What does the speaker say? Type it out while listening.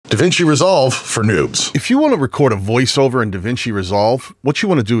DaVinci Resolve for noobs. If you want to record a voiceover in DaVinci Resolve, what you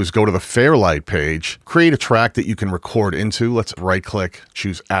want to do is go to the Fairlight page, create a track that you can record into. Let's right click,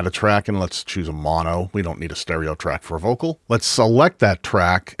 choose add a track, and let's choose a mono. We don't need a stereo track for a vocal. Let's select that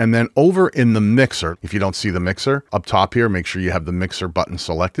track, and then over in the mixer, if you don't see the mixer, up top here, make sure you have the mixer button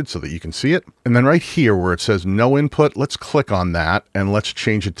selected so that you can see it. And then right here where it says no input, let's click on that and let's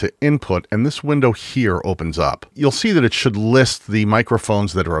change it to input. And this window here opens up. You'll see that it should list the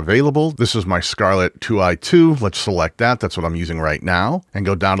microphones that are available. This is my Scarlett 2i2. Let's select that. That's what I'm using right now. And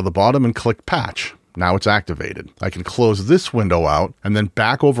go down to the bottom and click patch. Now it's activated. I can close this window out and then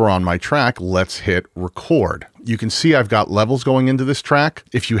back over on my track, let's hit record. You can see I've got levels going into this track.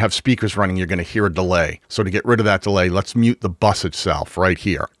 If you have speakers running, you're going to hear a delay. So to get rid of that delay, let's mute the bus itself right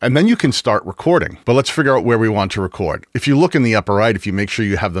here. And then you can start recording. But let's figure out where we want to record. If you look in the upper right, if you make sure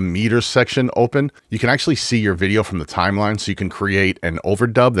you have the meters section open, you can actually see your video from the timeline. So you can create an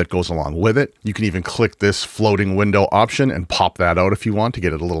overdub that goes along with it. You can even click this floating window option and pop that out if you want to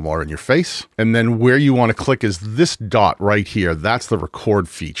get it a little more in your face. And then where you want to click is this dot right here. That's the record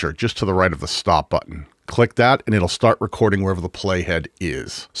feature just to the right of the stop button. Click that and it'll start recording wherever the playhead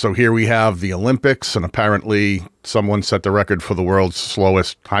is. So here we have the Olympics, and apparently someone set the record for the world's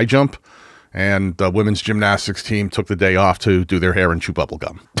slowest high jump, and the women's gymnastics team took the day off to do their hair and chew bubble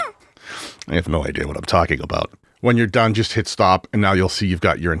gum. I have no idea what I'm talking about. When you're done, just hit stop, and now you'll see you've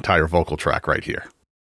got your entire vocal track right here.